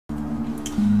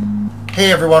Hey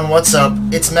everyone, what's up?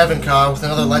 It's Mevin with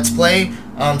another Let's Play.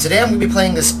 Today I'm going to be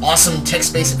playing this awesome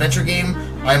text-based adventure game.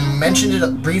 I mentioned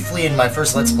it briefly in my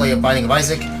first Let's Play of Binding of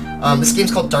Isaac. This game's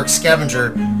called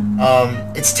Scavenger.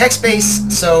 It's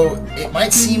text-based, so it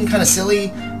might seem kind of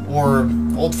silly, or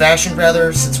old-fashioned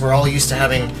rather, since we're all used to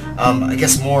having, I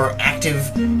guess, more active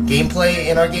gameplay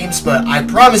in our games, but I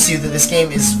promise you that this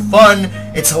game is fun,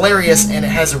 it's hilarious, and it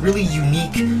has a really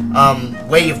unique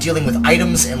way of dealing with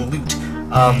items and loot.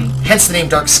 Hence the name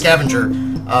Scavenger.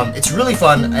 It's really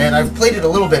fun, and I've played it a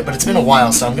little bit, but it's been a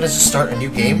while, so I'm gonna just start a new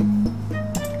game.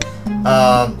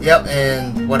 Yep,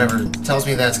 and whatever. It tells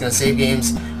me that it's gonna save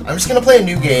games. I'm just gonna play a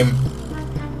new game.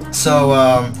 So,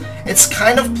 it's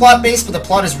kind of plot-based, but the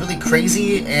plot is really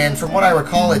crazy, and from what I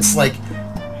recall, it's, like,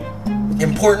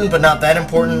 important, but not that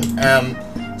important.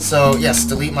 So, yes,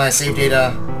 delete my save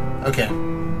data. Okay.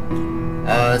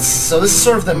 So this is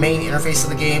sort of the main interface of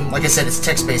the game. Like I said, it's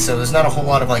text-based, so there's not a whole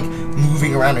lot of, like,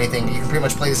 moving around or anything. You can pretty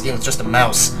much play this game with just a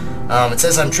mouse. It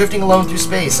says, I'm drifting alone through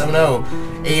space. Oh no.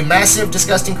 A massive,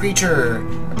 disgusting creature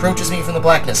approaches me from the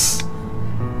blackness.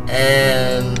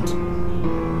 And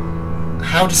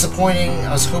how disappointing.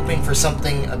 I was hoping for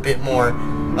something a bit more.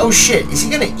 Oh shit, is he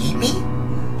gonna eat me?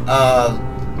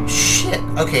 Shit.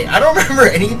 Okay, I don't remember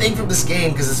anything from this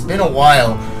game because it's been a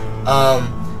while.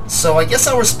 So I guess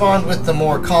I'll respond with the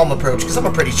more calm approach, because I'm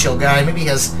a pretty chill guy. Maybe he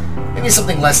has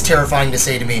something less terrifying to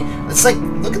say to me. It's like,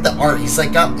 look at the art. He's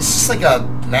like it's just like a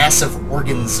mass of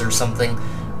organs or something.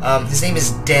 His name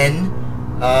is Den.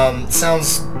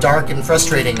 Sounds dark and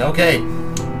frustrating. Okay.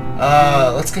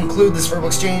 Let's conclude this verbal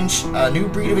exchange. New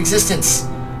breed of existence.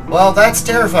 Well, that's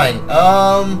terrifying.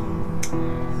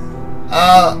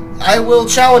 I will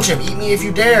challenge him. Eat me if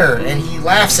you dare. And he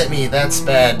laughs at me. That's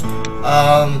bad.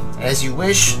 As you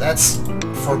wish. That's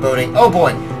foreboding. Oh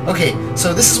boy. Okay,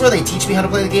 so this is where they teach me how to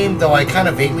play the game, though I kind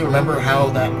of vaguely remember how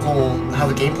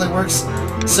the gameplay works.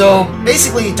 So,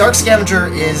 basically, Scavenger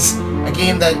is a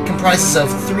game that comprises of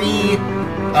three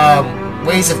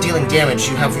ways of dealing damage.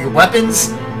 You have your weapons,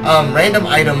 random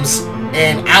items,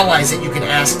 and allies that you can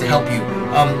ask to help you.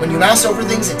 When you mouse over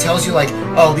things, it tells you, like,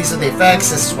 oh, these are the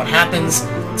effects, this is what happens.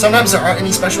 Sometimes there aren't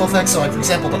any special effects, so, like, for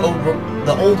example, the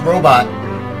old robot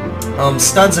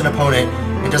stuns an opponent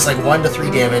and does like 1 to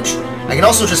 3 damage. I can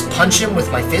also just punch him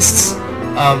with my fists.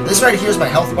 This right here is my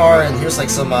health bar, and here's like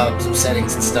some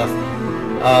settings and stuff.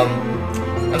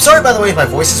 I'm sorry, by the way, if my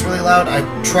voice is really loud.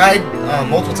 I've tried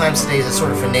multiple times today to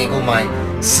sort of finagle my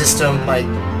system,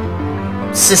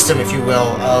 if you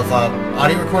will, of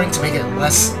audio recording to make it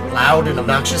less loud and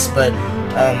obnoxious, but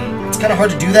it's kind of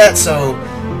hard to do that, so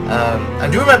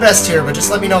I'm doing my best here, but just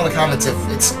let me know in the comments if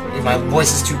my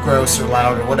voice is too gross or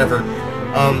loud or whatever.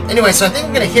 Anyway, so I think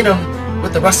I'm going to hit him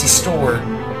with the rusty sword.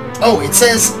 Oh, it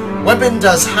says weapon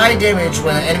does high damage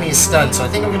when an enemy is stunned, so I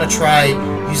think I'm going to try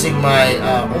using my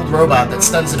old robot that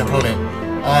stuns an opponent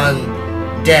on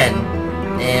Den.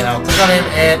 And I'll click on him,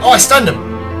 and oh, I stunned him!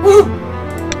 Woohoo!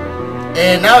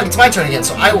 And now it's my turn again,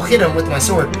 so I will hit him with my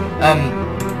sword.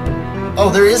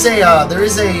 Oh, there is a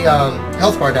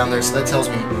health bar down there, so that tells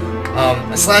me.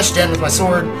 I slashed Den with my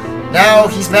sword. Now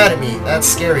he's mad at me. That's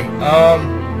scary.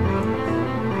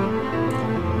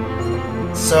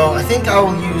 So I think I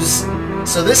will use...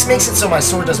 So this makes it so my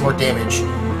sword does more damage.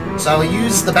 So I will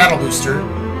use the battle booster.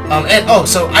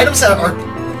 So items that are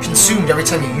consumed every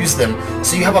time you use them.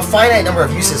 So you have a finite number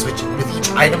of uses with each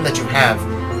item that you have.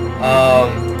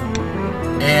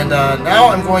 Now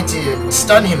I'm going to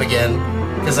stun him again,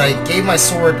 because I gave my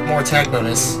sword more attack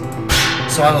bonus.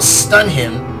 So I will stun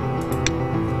him,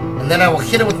 and then I will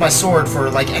hit him with my sword for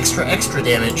like extra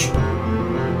damage.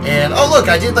 And oh look,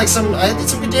 I did some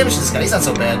good damage to this guy. He's not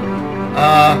so bad.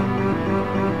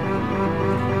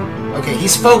 Okay,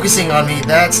 he's focusing on me.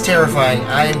 That's terrifying.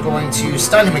 I am going to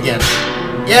stun him again.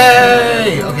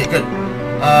 Yay! Okay, good.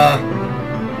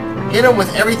 Hit him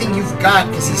with everything you've got,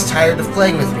 because he's tired of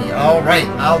playing with me. Alright,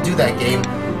 I'll do that game.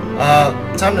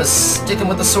 Time to stick him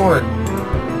with the sword.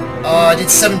 I did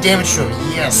 7 damage to him.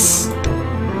 Yes.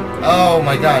 Oh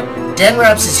my god. Den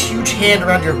wraps his huge hand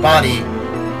around your body.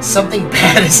 Something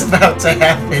bad is about to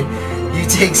happen. You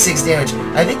take 6 damage.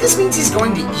 I think this means he's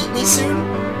going to eat me soon.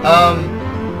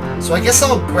 So I guess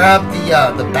I'll grab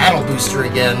the battle booster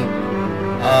again.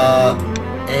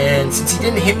 And since he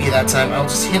didn't hit me that time, I'll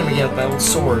just hit him again with my old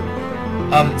sword.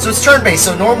 So it's turn-based,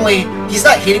 so normally, he's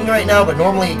not hitting me right now, but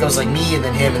normally it goes like me, and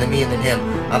then him, and then me, and then him.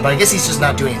 But I guess he's just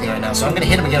not doing anything right now, so I'm gonna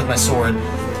hit him again with my sword.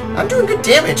 I'm doing good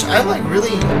damage.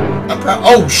 I'm proud.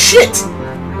 Oh, shit!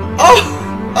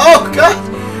 Oh god!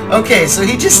 Okay, so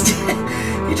he just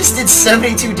did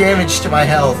 72 damage to my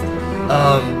health.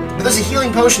 But there's a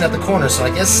healing potion at the corner, so I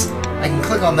guess I can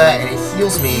click on that, and it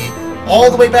heals me all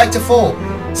the way back to full.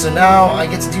 So now I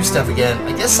get to do stuff again.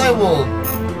 I guess I will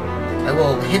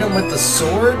hit him with the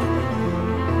sword.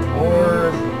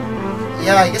 Or...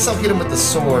 yeah, I guess I'll hit him with the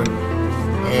sword.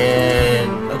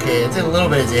 And... okay, it did a little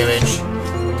bit of damage.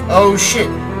 Oh, shit.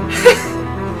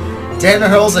 Den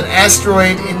hurls an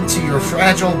asteroid into your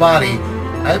fragile body.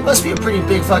 I must be a pretty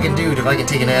big fucking dude if I can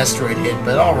take an asteroid hit,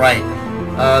 but alright.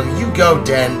 You go,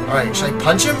 Den. Alright, should I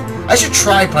punch him? I should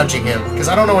try punching him, because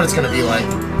I don't know what it's going to be like.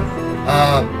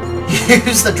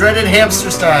 Use the dreaded hamster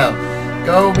style.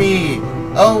 Go me.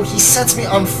 Oh, he sets me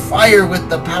on fire with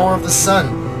the power of the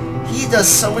sun. He does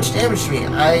so much damage to me.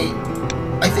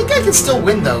 I think I can still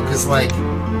win, though, because, like...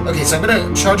 okay, so I'm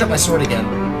going to charge up my sword again.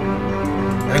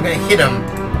 And I'm going to hit him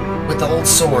with the old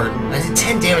sword. I did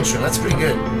 10 damage to him. That's pretty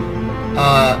good.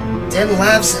 Den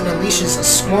laughs and unleashes a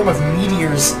swarm of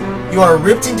meteors. You are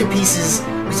ripped into pieces.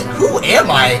 Who am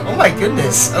I? Oh my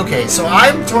goodness. Okay, so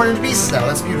I'm torn into pieces now.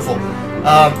 That's beautiful.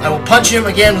 I will punch him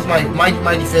again with my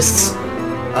mighty fists.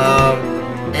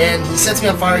 And he sets me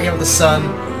on fire again with the sun.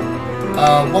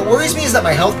 What worries me is that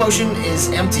my health potion is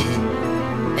empty.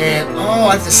 And, oh,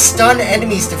 I have to stun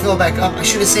enemies to fill it back up. I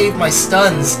should have saved my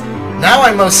stuns. Now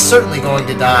I'm most certainly going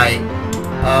to die.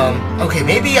 Okay,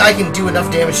 maybe I can do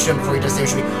enough damage to him before he does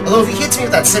damage to me. Although if he hits me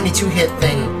with that 72 hit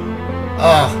thing...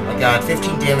 oh my god,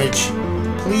 15 damage.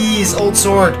 Please, old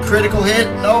sword. Critical hit?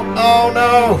 No. Oh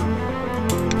no!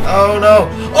 Oh no.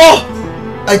 Oh!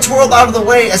 I twirled out of the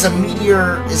way as a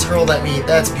meteor is hurled at me.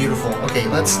 That's beautiful. Okay,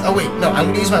 let's... oh wait, no, I'm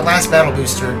going to use my last battle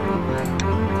booster.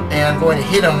 And I'm going to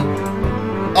hit him.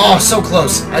 Oh, so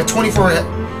close. I have 24...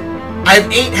 I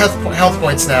have 8 health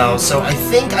points now, so I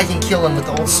think I can kill him with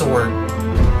the old sword.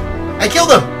 I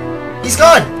killed him! He's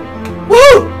gone!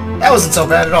 Woo! That wasn't so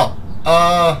bad at all.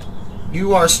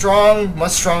 You are strong,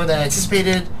 much stronger than I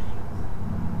anticipated.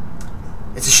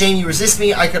 It's a shame you resist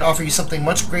me. I could offer you something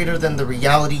much greater than the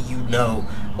reality you know.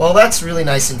 Well, that's really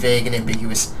nice and vague and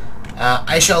ambiguous.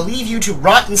 I shall leave you to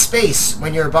rot in space.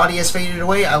 When your body has faded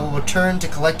away, I will return to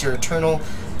collect your eternal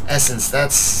essence.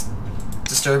 That's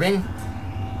disturbing.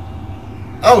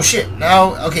 Oh, shit.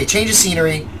 Now, okay, change of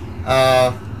scenery.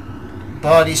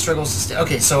 Body struggles to stay.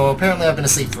 Okay, so apparently I've been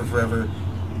asleep for forever.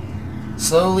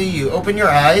 Slowly, you open your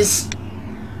eyes.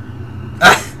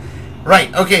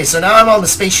 Right, okay, so now I'm on the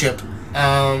spaceship. You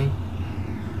know,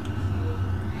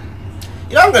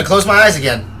 I'm going to close my eyes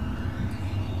again.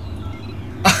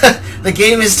 The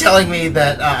game is telling me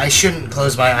that I shouldn't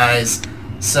close my eyes.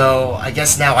 So I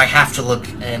guess now I have to look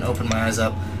and open my eyes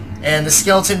up. And the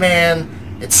skeleton man,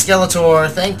 it's Skeletor.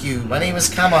 Thank you. My name is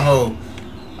Kamaho.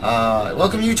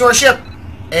 Welcome you to our ship.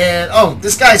 And, oh,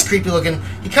 this guy's creepy looking.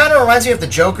 He kind of reminds me of the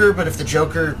Joker, but if the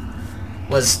Joker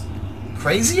was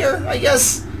crazier, I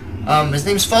guess. His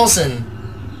name's Falson.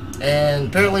 And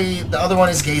apparently the other one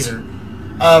is Gazer.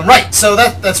 Right, so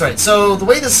that's right. So the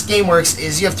way this game works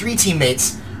is you have 3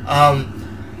 teammates.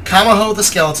 Kamaho the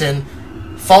skeleton,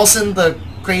 Falson the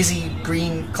crazy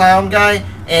green clown guy,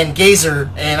 and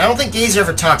Gazer. And I don't think Gazer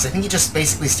ever talks. I think he just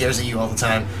basically stares at you all the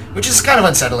time, which is kind of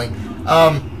unsettling.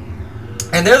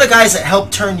 And they're the guys that help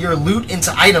turn your loot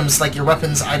into items, like your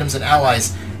weapons, items, and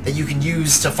allies that you can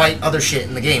use to fight other shit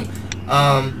in the game.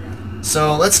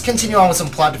 So let's continue on with some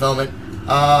plot development.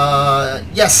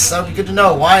 Yes, that would be good to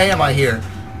know. Why am I here?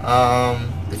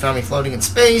 They found me floating in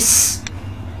space.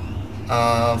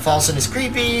 Falson is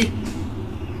creepy.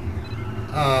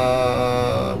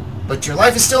 But your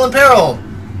life is still in peril.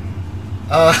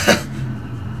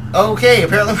 Okay,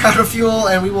 apparently we're out of fuel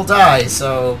and we will die,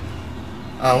 so...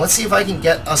 let's see if I can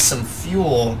get us some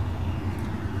fuel.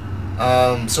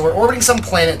 So we're orbiting some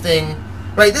planet thing.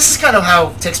 Right, this is kind of how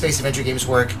text-based adventure games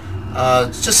work.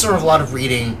 It's just sort of a lot of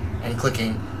reading and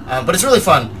clicking. But it's really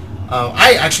fun.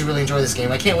 I actually really enjoy this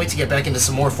game. I can't wait to get back into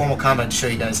some more formal combat to show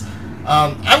you guys.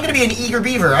 I'm going to be an eager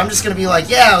beaver. I'm just going to be like,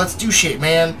 yeah, let's do shit,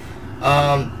 man.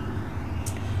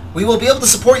 We will be able to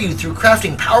support you through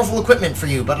crafting powerful equipment for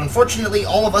you, but unfortunately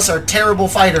all of us are terrible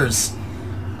fighters.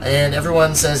 And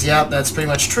everyone says, yeah, that's pretty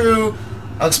much true.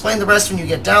 I'll explain the rest when you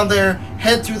get down there.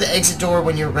 Head through the exit door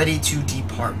when you're ready to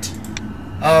depart.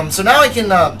 So now I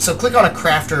can, so click on a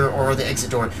crafter or the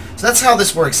exit door. So that's how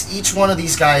this works. Each one of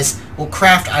these guys will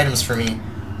craft items for me.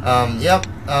 Yep.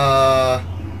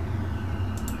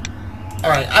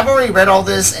 Alright, I've already read all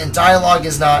this, and dialogue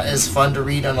is not as fun to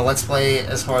read on a Let's Play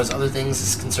as far as other things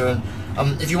is concerned.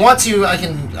 If you want to, I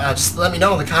can just let me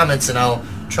know in the comments, and I'll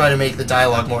try to make the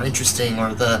dialogue more interesting,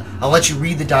 or I'll let you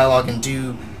read the dialogue and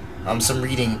do some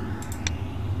reading.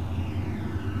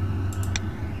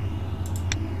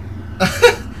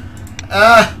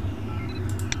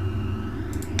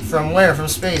 From where? From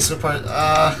space? What part?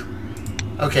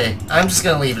 Okay, I'm just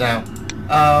gonna leave now.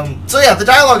 So yeah, the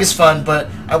dialogue is fun, but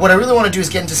what I really want to do is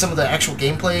get into some of the actual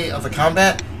gameplay of the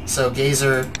combat. So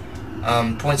Gazer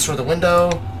points toward the window.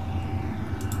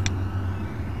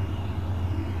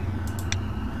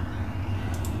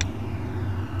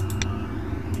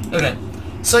 Okay.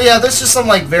 So yeah, there's just some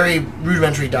like very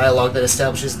rudimentary dialogue that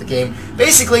establishes the game.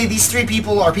 Basically, these three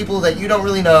people are people that you don't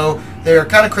really know. They're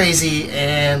kind of crazy,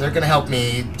 and they're going to help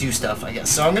me do stuff, I guess.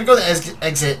 So I'm going to go to the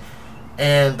exit,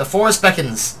 and the forest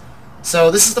beckons. So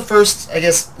this is the first, I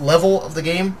guess, level of the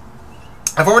game.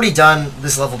 I've already done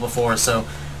this level before, so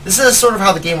this is sort of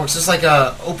how the game works. It's like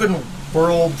a open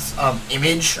world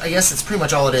image, I guess. It's pretty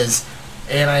much all it is.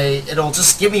 And it'll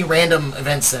just give me random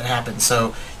events that happen.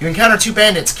 So you encounter two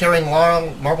bandits carrying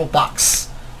long marble box.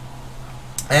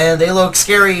 And they look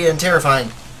scary and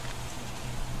terrifying.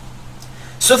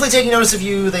 Swiftly taking notice of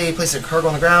you, they place a cargo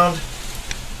on the ground.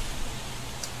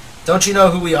 Don't you know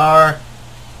who we are?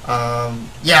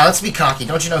 Yeah, let's be cocky.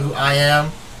 Don't you know who I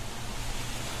am?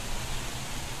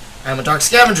 I'm a dark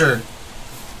scavenger.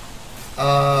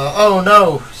 Oh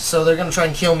no. So they're gonna try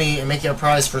and kill me and make you a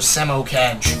prize for Samo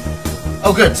Kaj.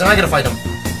 Oh good, so now I gotta fight them.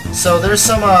 So there's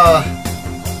some new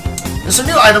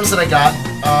items that I got,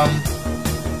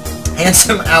 and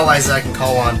some allies that I can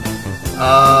call on.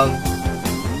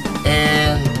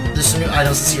 And there's some new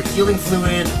items. Let's see here. Healing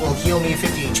fluid will heal me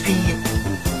 50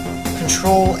 HP.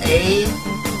 Control A.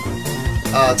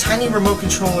 Tiny remote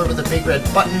controller with a big red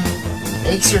button.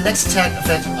 Makes your next attack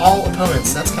affect all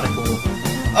opponents. That's kind of cool.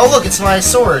 Oh look, it's my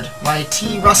sword. My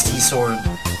T-Rusty sword.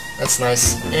 That's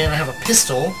nice. And I have a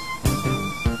pistol.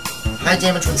 High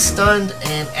damage when stunned,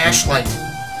 and ash light.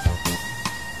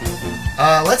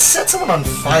 Let's set someone on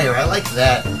fire. I like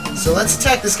that. So let's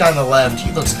attack this guy on the left.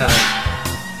 He looks kind of...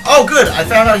 Oh, good! I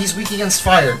found out he's weak against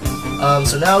fire.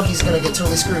 So now he's gonna get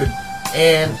totally screwed.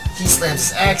 And he slams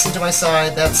his axe into my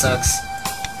side. That sucks.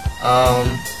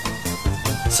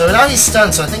 So now he's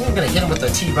stunned, so I think I'm gonna hit him with the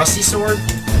T-Rusty sword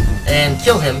and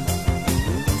kill him.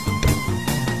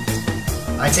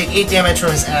 I take 8 damage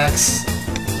from his axe.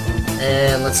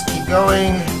 And let's keep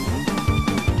going.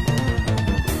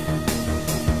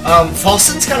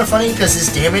 Falson's kind of funny because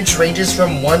his damage ranges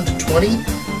from 1 to 20.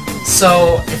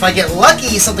 So if I get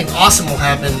lucky, something awesome will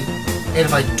happen. And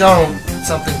if I don't,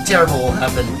 something terrible will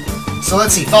happen. So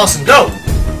let's see. Falson, go!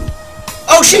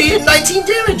 Oh shit, he did 19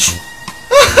 damage!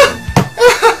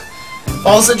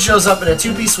 Falson shows up in a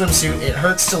 2-piece swimsuit. It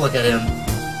hurts to look at him.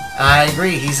 I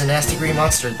agree, he's a nasty green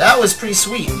monster. That was pretty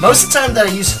sweet. Most of the time that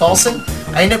I use Falson,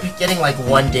 I end up getting like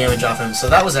 1 damage off him, so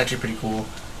that was actually pretty cool.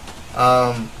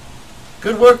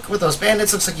 Good work with those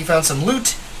bandits. Looks like you found some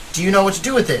loot. Do you know what to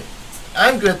do with it?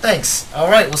 I'm good, thanks.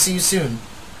 Alright, we'll see you soon.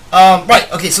 Right,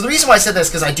 okay, so the reason why I said this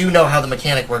is because I do know how the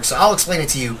mechanic works, so I'll explain it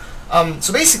to you.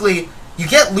 So basically, you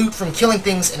get loot from killing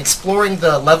things and exploring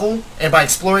the level, and by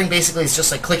exploring, basically, it's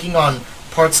just like clicking on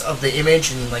parts of the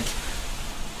image and like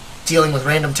dealing with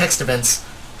random text events.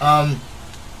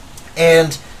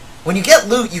 And when you get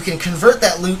loot, you can convert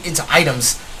that loot into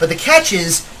items, but the catch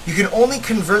is you can only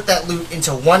convert that loot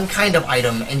into one kind of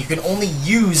item, and you can only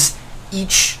use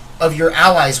each of your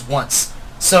allies once.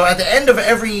 So at the end of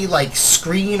every like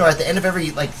screen, or at the end of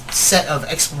every like set of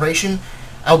exploration,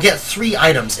 I'll get 3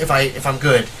 items. If I'm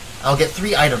good, I'll get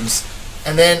 3 items,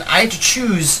 and then I have to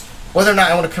choose whether or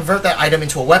not I want to convert that item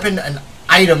into a weapon, an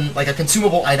item like a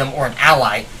consumable item, or an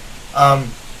ally.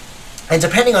 And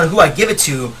depending on who I give it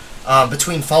to,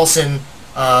 between Falson,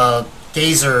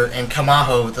 Gazer, and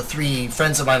Kamaho, the 3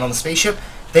 friends of mine on the spaceship,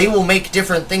 they will make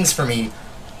different things for me.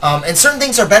 And certain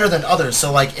things are better than others.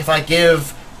 So, like, if I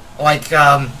give, like,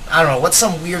 I don't know, what's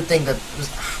some weird thing that was,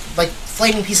 like,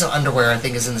 flaming piece of underwear, I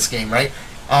think, is in this game, right?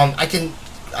 I think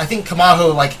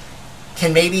Kamaho, like,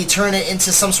 can maybe turn it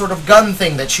into some sort of gun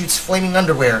thing that shoots flaming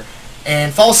underwear.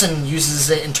 And Falson uses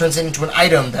it and turns it into an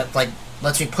item that, like,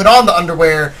 lets me put on the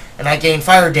underwear, and I gain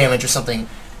fire damage or something.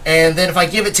 And then if I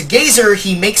give it to Gazer,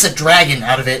 he makes a dragon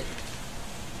out of it.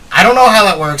 I don't know how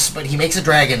that works, but he makes a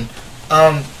dragon.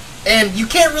 And you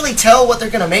can't really tell what they're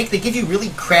going to make. They give you really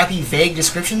crappy, vague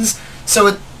descriptions.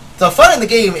 So the fun in the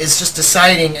game is just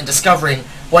deciding and discovering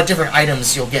what different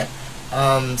items you'll get.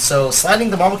 So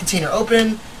sliding the marble container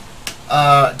open.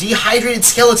 Dehydrated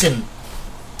skeleton.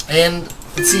 And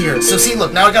let's see here. So see,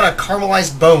 look, now I got a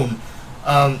caramelized bone.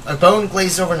 A bone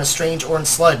glazed over in a strange orange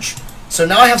sludge. So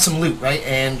now I have some loot, right?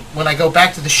 And when I go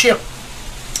back to the ship,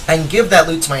 I can give that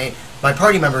loot to my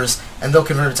party members, and they'll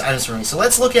convert it to items for me. So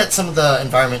let's look at some of the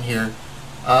environment here.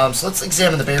 So let's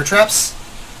examine the bear traps.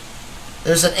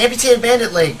 There's an amputated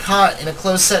bandit leg caught in a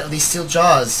closed set of these steel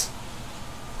jaws.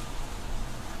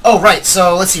 Oh, right.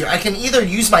 So let's see here. I can either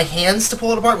use my hands to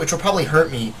pull it apart, which will probably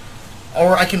hurt me.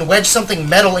 or I can wedge something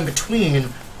metal in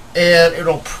between, and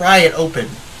it'll pry it open.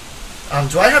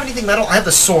 Do I have anything metal? I have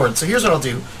the sword, so here's what I'll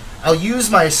do. I'll use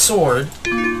my sword,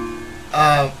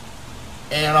 and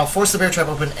I'll force the bear trap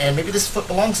open, and maybe this foot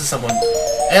belongs to someone.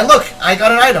 And look, I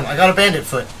got an item. I got a bandit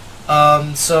foot.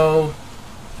 So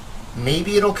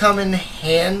maybe it'll come in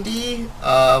handy.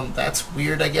 That's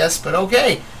weird, I guess, but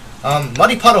okay.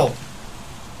 Muddy puddle.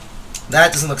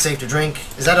 That doesn't look safe to drink.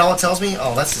 Is that all it tells me?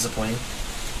 Oh, that's disappointing.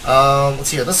 Let's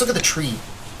see here. Let's look at the tree.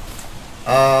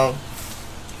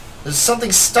 There's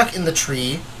something stuck in the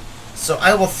tree, so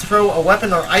I will throw a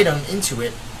weapon or item into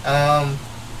it.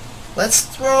 Let's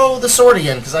throw the sword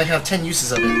again, because I have 10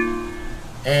 uses of it.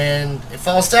 And it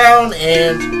falls down,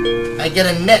 and I get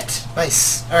a net.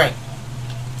 Nice. Alright.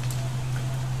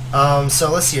 So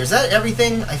let's see here. Is that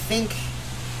everything? I think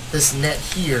this net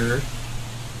here.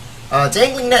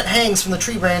 Dangling net hangs from the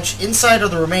tree branch. Inside are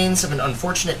the remains of an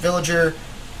unfortunate villager.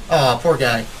 Aw, poor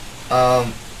guy.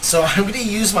 So I'm going to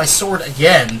use my sword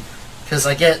again, because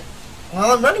I get...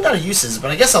 Well, I'm running out of uses,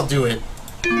 but I guess I'll do it.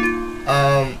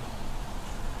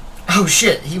 Oh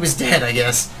shit, he was dead, I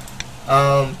guess.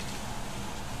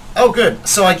 Oh good.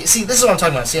 So see, this is what I'm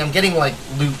talking about. See, I'm getting like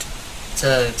loot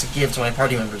to give to my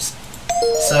party members.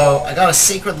 So I got a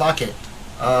sacred locket.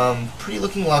 Pretty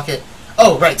looking locket.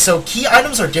 Oh right, so key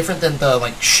items are different than the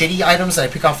like shitty items that I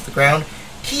pick off the ground.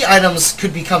 Key items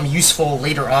could become useful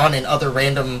later on in other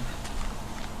random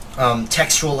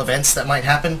textual events that might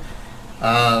happen.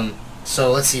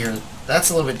 So let's see here. That's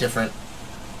a little bit different.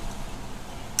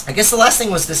 I guess the last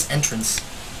thing was this entrance.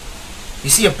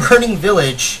 You see a burning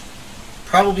village,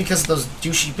 probably because of those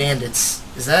douchey bandits.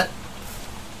 Is that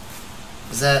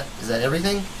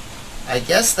everything? I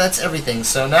guess that's everything.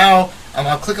 So now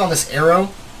I'll click on this arrow.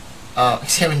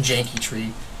 Examine janky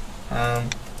tree.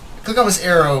 Click on this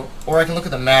arrow, or I can look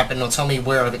at the map and it'll tell me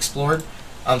where I've explored.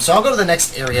 So I'll go to the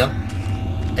next area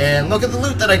and look at the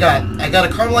loot that I got. I got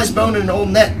a caramelized bone and an old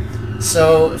net.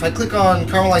 So if I click on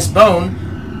caramelized bone,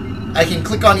 I can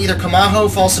click on either Kamaho,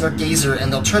 Falson, or Gazer,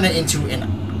 and they'll turn it into a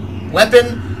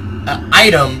weapon, an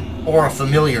item, or a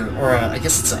familiar, or I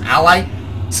guess it's an ally.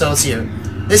 So let's see here.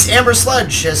 This amber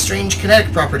sludge has strange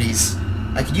kinetic properties.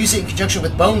 I could use it in conjunction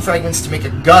with bone fragments to make a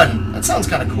gun. That sounds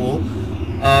kind of cool.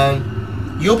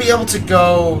 You'll be able to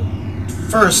go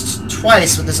first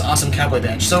twice with this awesome cowboy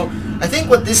badge. So I think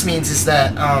what this means is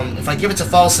that if I give it to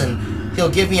Falson, he'll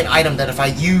give me an item that if I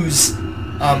use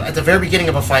at the very beginning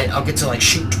of a fight, I'll get to like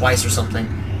shoot twice or something,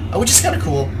 which is kind of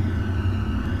cool.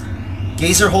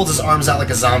 Gazer holds his arms out like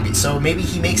a zombie, so maybe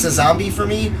he makes a zombie for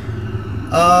me.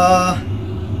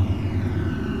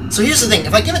 So here's the thing: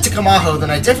 if I give it to Kamaho,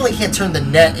 then I definitely can't turn the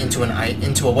net into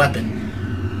a weapon.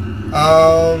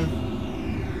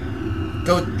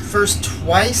 Go first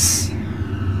twice.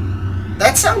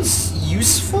 That sounds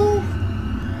useful.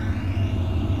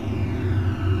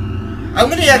 I'm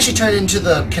gonna actually turn it into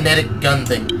the kinetic gun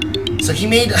thing. So he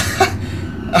made,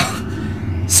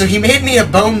 so he made me a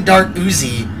bone dart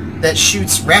Uzi that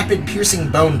shoots rapid, piercing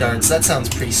bone darts. That sounds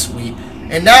pretty sweet.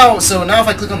 And now, so now if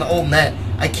I click on the old net,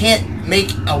 I can't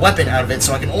make a weapon out of it.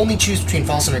 So I can only choose between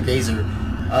Falson or Gazer.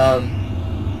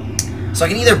 So I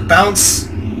can either bounce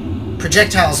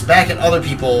projectiles back at other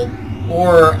people,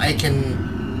 or I can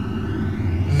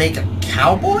make a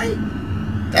cowboy.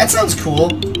 That sounds cool.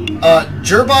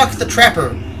 Jerbok the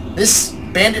Trapper. This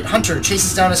bandit hunter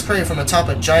chases down his prey from atop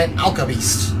a giant alka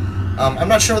beast. I'm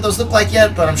not sure what those look like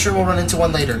yet, but I'm sure we'll run into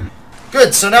one later.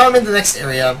 Good, so now I'm in the next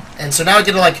area, and so now I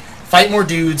get to, like, fight more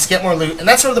dudes, get more loot, and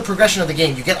that's sort of the progression of the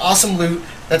game. You get awesome loot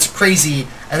that's crazy,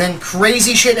 and then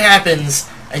crazy shit happens,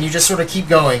 and you just sort of keep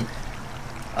going.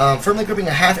 Firmly gripping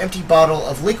a half-empty bottle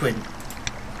of liquid.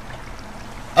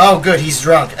 Oh, good, he's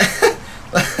drunk.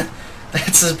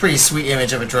 That's a pretty sweet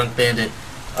image of a drunk bandit.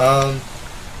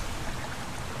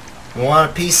 You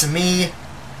want a piece of me?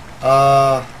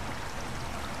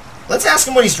 Let's ask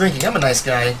him what he's drinking. I'm a nice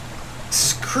guy.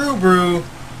 This is Crew Brew.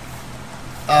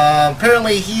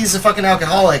 Apparently he's a fucking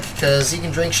alcoholic, because he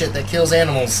can drink shit that kills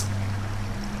animals.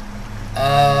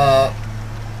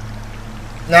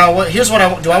 Now, here's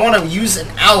what do I want to use an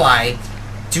ally?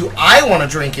 Do I want to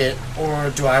drink it, or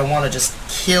do I want to just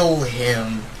kill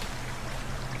him?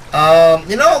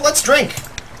 You know, let's drink.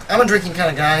 I'm a drinking kind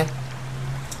of guy.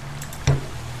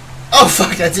 Oh,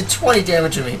 fuck, that did 20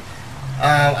 damage to me.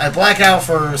 I black out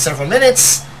for several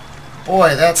minutes.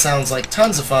 Boy, that sounds like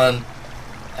tons of fun.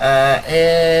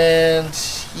 And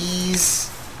he's...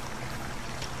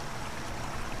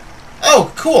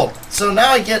 Oh, cool. So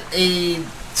now I get a...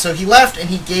 So he left, and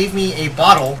he gave me a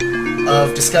bottle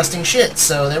of disgusting shit.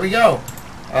 So there we go.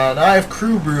 Now I have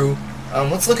Crew Brew.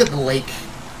 Let's look at the lake.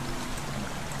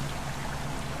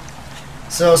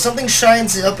 So something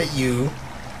shines up at you.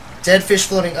 Dead fish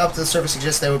floating up to the surface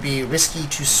suggests that it would be risky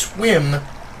to swim.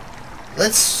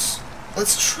 Let's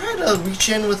try to reach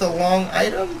in with a long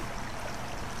item.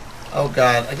 Oh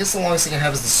god, I guess the longest thing I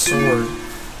have is the sword.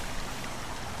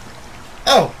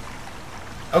 Oh!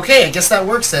 Okay, I guess that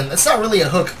works then. It's not really a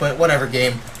hook, but whatever,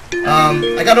 game.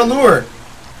 I got a lure.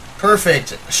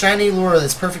 Perfect. A shiny lure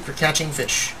that's perfect for catching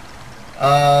fish.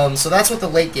 So that's what the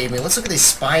lake gave me. Let's look at these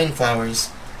spine flowers.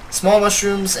 Small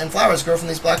mushrooms and flowers grow from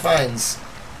these black vines.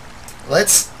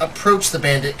 Let's approach the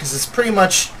bandit, because it's pretty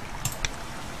much...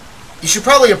 You should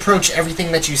probably approach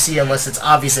everything that you see unless it's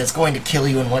obvious that it's going to kill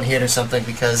you in one hit or something,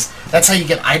 because that's how you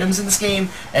get items in this game,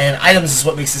 and items is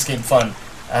what makes this game fun.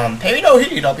 Pay me no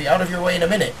heed, I'll be out of your way in a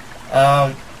minute.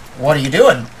 What are you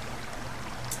doing?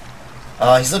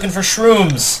 He's looking for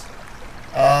shrooms.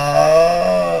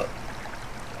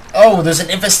 Oh, there's an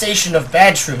infestation of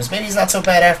bad shrooms. Maybe he's not so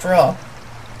bad after all.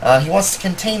 He wants to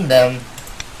contain them.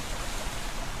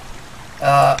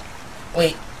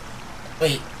 Wait.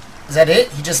 Is that it?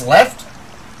 He just left?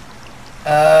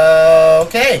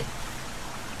 Okay.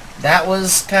 That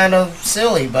was kind of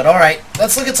silly, but alright.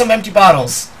 Let's look at some empty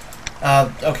bottles.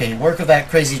 Okay, work of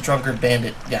that crazy drunkard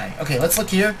bandit guy. Okay, let's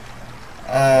look here.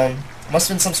 Must have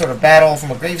been some sort of battle from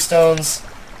a gravestones.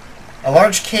 A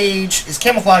large cage is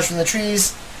camouflaged from the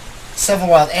trees.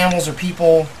 Several wild animals or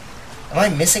people. Am I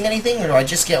missing anything, or do I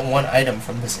just get one item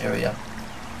from this area?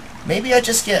 Maybe I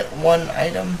just get one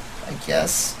item, I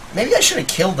guess. Maybe I should have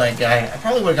killed that guy. I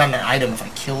probably would have gotten an item if I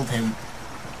killed him.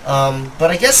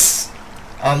 But I guess...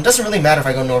 doesn't really matter if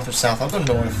I go north or south. I'll go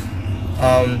north.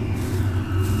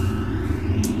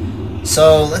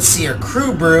 So, let's see here.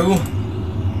 Crew Brew.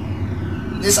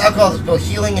 This alcohol has both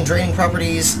healing and draining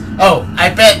properties. Oh, I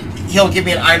bet he'll give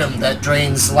me an item that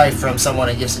drains life from someone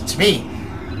and gives it to me.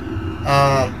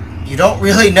 You don't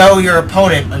really know your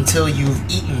opponent until you've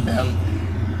eaten them.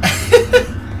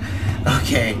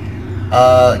 Okay.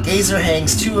 Gazer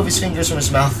hangs two of his fingers from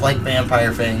his mouth like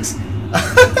vampire fangs.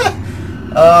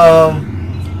 I'm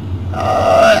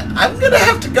gonna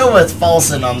have to go with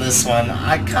Falson on this one.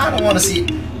 I kind of want to see...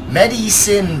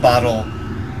 Medicine bottle.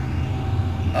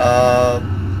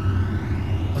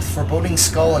 With foreboding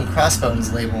skull and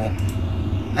crossbones label.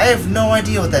 I have no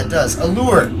idea what that does.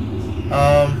 Allure.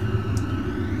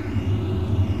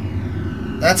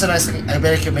 That's a nice thing. I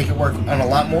bet it could make it work on a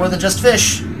lot more than just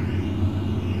fish.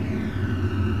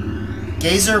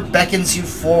 Gazer beckons you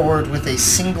forward with a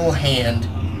single hand.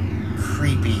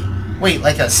 Creepy. Wait,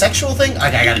 like a sexual thing?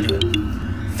 Okay, I gotta do it.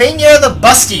 Scavenger the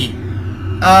Busty.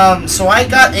 So I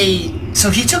got a... So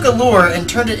he took a lure and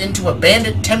turned it into a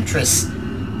bandit temptress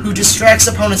who distracts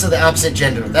opponents of the opposite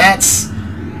gender. That's...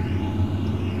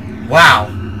 Wow.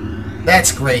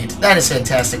 That's great. That is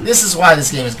fantastic. This is why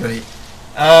this game is great.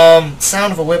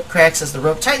 Sound of a whip cracks as the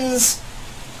rope tightens.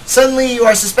 Suddenly you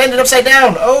are suspended upside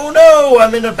down. Oh no,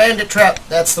 I'm in a bandit trap.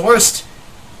 That's the worst.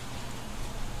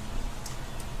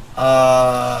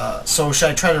 So should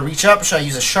I try to reach up? Should I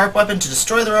use a sharp weapon to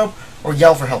destroy the rope? Or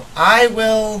yell for help? I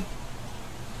will...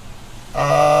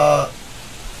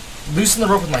 loosen the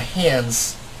rope with my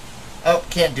hands. Oh,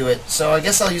 can't do it. So I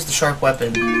guess I'll use the sharp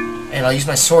weapon. And I'll use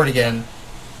my sword again.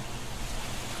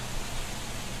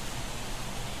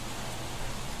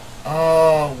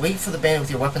 Wait for the bandit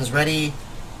with your weapons ready.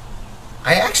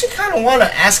 I actually kind of want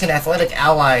to ask an athletic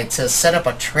ally to set up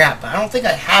a trap, but I don't think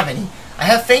I have any. I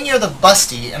have Scavenger the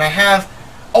Busty, and I have...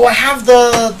 Oh, I have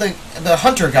the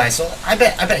hunter guy, so I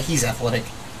bet he's athletic.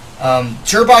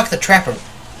 Gerbok the Trapper.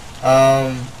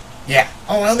 Yeah.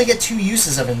 Oh, I only get 2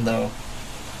 uses of him, though.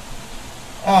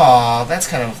 Aw, that's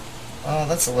kind of... Oh,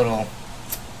 that's a little...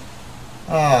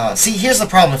 See, here's the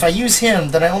problem. If I use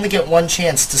him, then I only get 1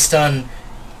 chance to stun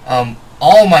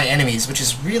all my enemies, which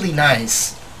is really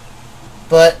nice.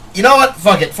 But, you know what?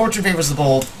 Fuck it. Fortune favors the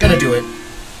bold. Gonna do it.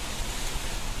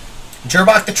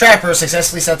 Gerbok the Trapper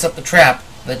successfully sets up the trap,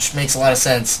 which makes a lot of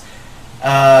sense.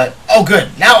 Oh,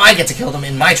 good. Now I get to kill them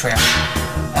in my trap.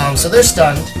 So they're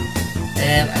stunned.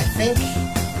 And I think...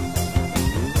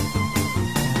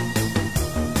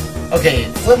 Okay,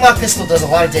 Flintlock Pistol does a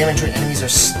lot of damage when enemies are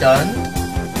stunned.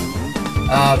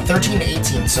 13 to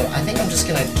 18, so I think I'm just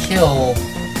gonna kill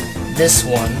this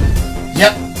one.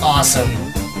 Yep, awesome.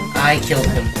 I killed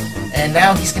him. And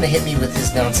now he's gonna hit me with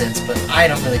his nonsense, but I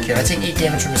don't really care. I take 8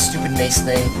 damage from his stupid mace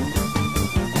thing.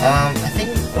 I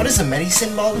think... What does a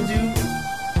medicine ball do?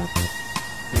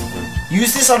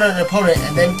 Use this on an opponent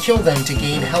and then kill them to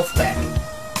gain health back.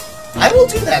 I will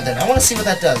do that then. I want to see what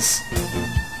that does.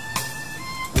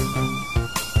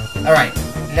 Alright.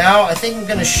 Now I think I'm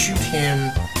gonna shoot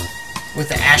him with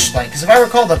the Ashlight. Because if I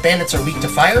recall, the bandits are weak to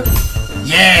fire.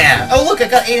 Yeah! Oh, look, I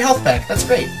got 8 health back. That's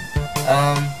great.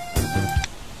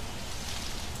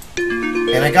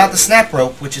 And I got the snap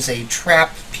rope, which is a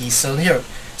trap piece. So here.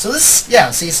 So this,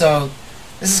 yeah, see, so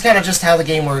this is kind of just how the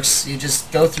game works. You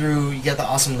just go through, you get the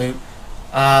awesome loot.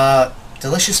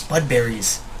 Delicious bud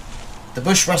berries. The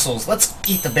bush rustles. Let's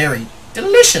eat the berry.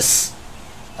 Delicious!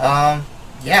 Yeah,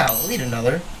 we'll eat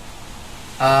another.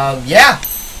 Yeah!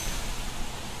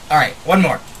 Alright, one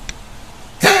more.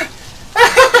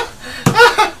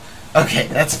 Okay,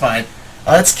 that's fine.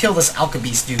 Let's kill this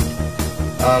alkabeast dude.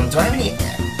 Do I have any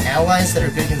allies that are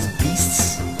good against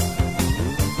beasts?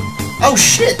 Oh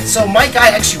shit! So my guy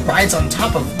actually rides on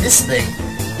top of this thing.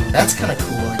 That's kind of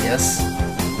cool, I guess.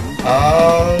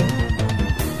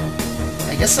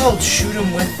 I guess I'll shoot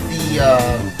him with the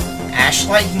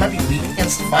ashlight. He might be weak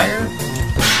against fire.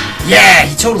 Yeah,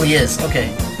 he totally is.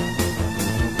 Okay.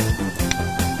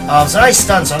 So now he's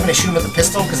stunned, so I'm going to shoot him with a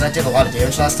pistol, because that did a lot of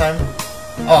damage last time.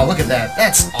 Oh, look at that.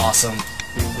 That's awesome.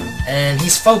 And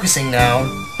he's focusing now.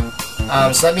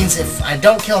 So that means if I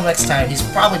don't kill him next time, he's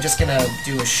probably just going to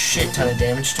do a shit ton of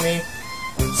damage to me.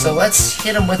 So let's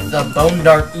hit him with the Bone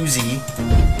Dart Uzi.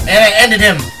 And I ended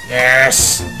him!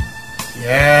 Yes!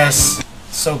 Yes!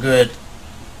 So good.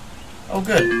 Oh,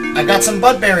 good. I got some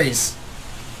bud berries.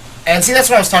 And see, that's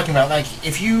what I was talking about. Like,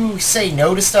 if you say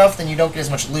no to stuff, then you don't get as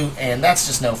much loot, and that's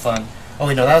just no fun. Oh,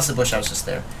 wait, no, that was the bush. I was just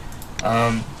there.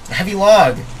 Heavy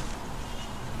log.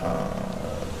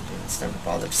 It's never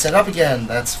bothered to set up again.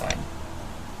 That's fine.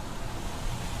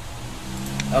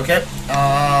 Okay.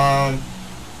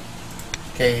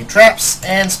 Okay, traps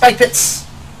and spike pits.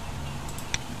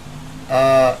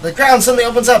 The ground suddenly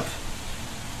opens up.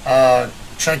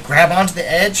 Should I grab onto the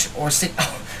edge or stick?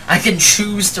 Oh, I can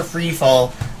choose to free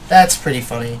fall. That's pretty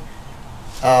funny.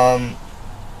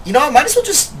 You know, I might as well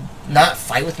just not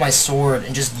fight with my sword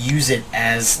and just use it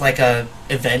as like a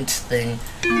event thing.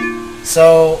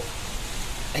 So,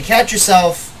 catch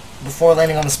yourself before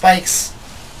landing on the spikes.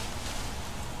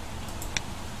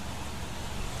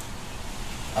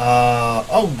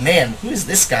 Oh man, who is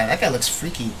this guy? That guy looks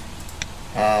freaky.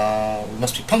 We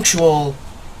must be punctual.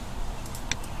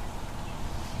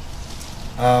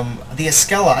 The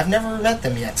Escella, I've never met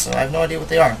them yet, so I have no idea what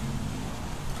they are.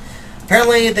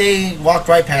 Apparently they walked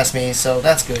right past me, so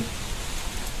that's good.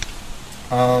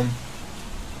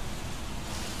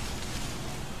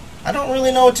 I don't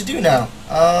really know what to do now.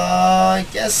 I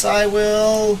guess I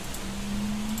will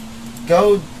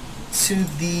go to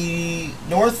the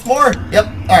north more? Yep,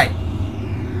 alright.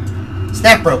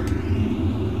 Snap rope.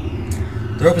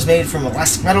 The rope is made from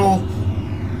elastic metal,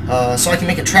 so I can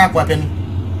make a trap weapon.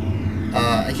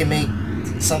 I can make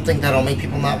something that'll make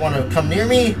people not want to come near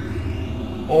me,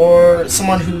 or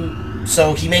someone who...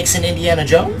 So he makes an Indiana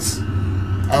Jones?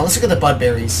 Let's look at the bud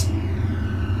berries.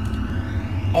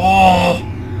 Oh!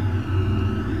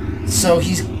 So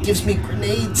he gives me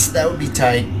grenades? That would be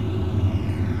tight.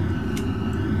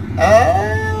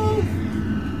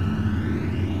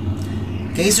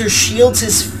 Gazer shields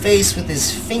his face with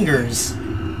his fingers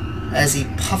as he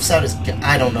puffs out his...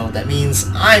 I don't know what that means.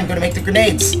 I'm gonna make the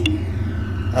grenades!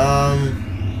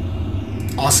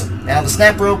 Awesome. Now the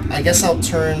snap rope, I guess I'll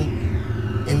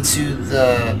turn into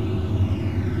the...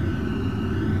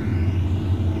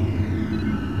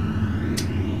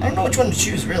 I don't know which one to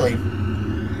choose, really.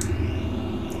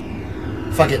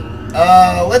 Fuck it.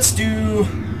 Let's do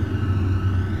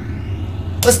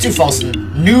false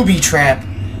newbie trap.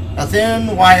 A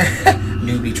thin wire...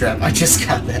 newbie trap. I just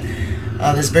got that.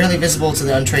 That's barely visible to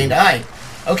the untrained eye.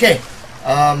 Okay.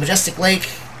 Majestic Lake.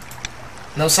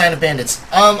 No sign of bandits.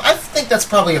 I think that's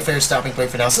probably a fair stopping point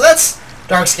for now. So that's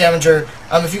Dark Scavenger.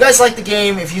 If you guys like the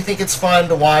game, if you think it's fun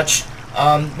to watch,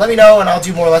 let me know and I'll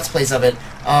do more Let's Plays of it.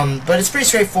 But it's pretty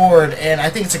straightforward, and I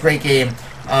think it's a great game.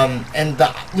 And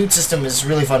the loot system is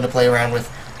really fun to play around with.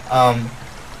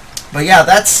 But yeah,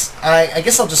 that's... I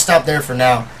guess I'll just stop there for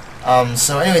now.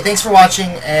 So anyway, thanks for watching,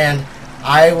 and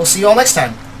I will see you all next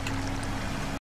time.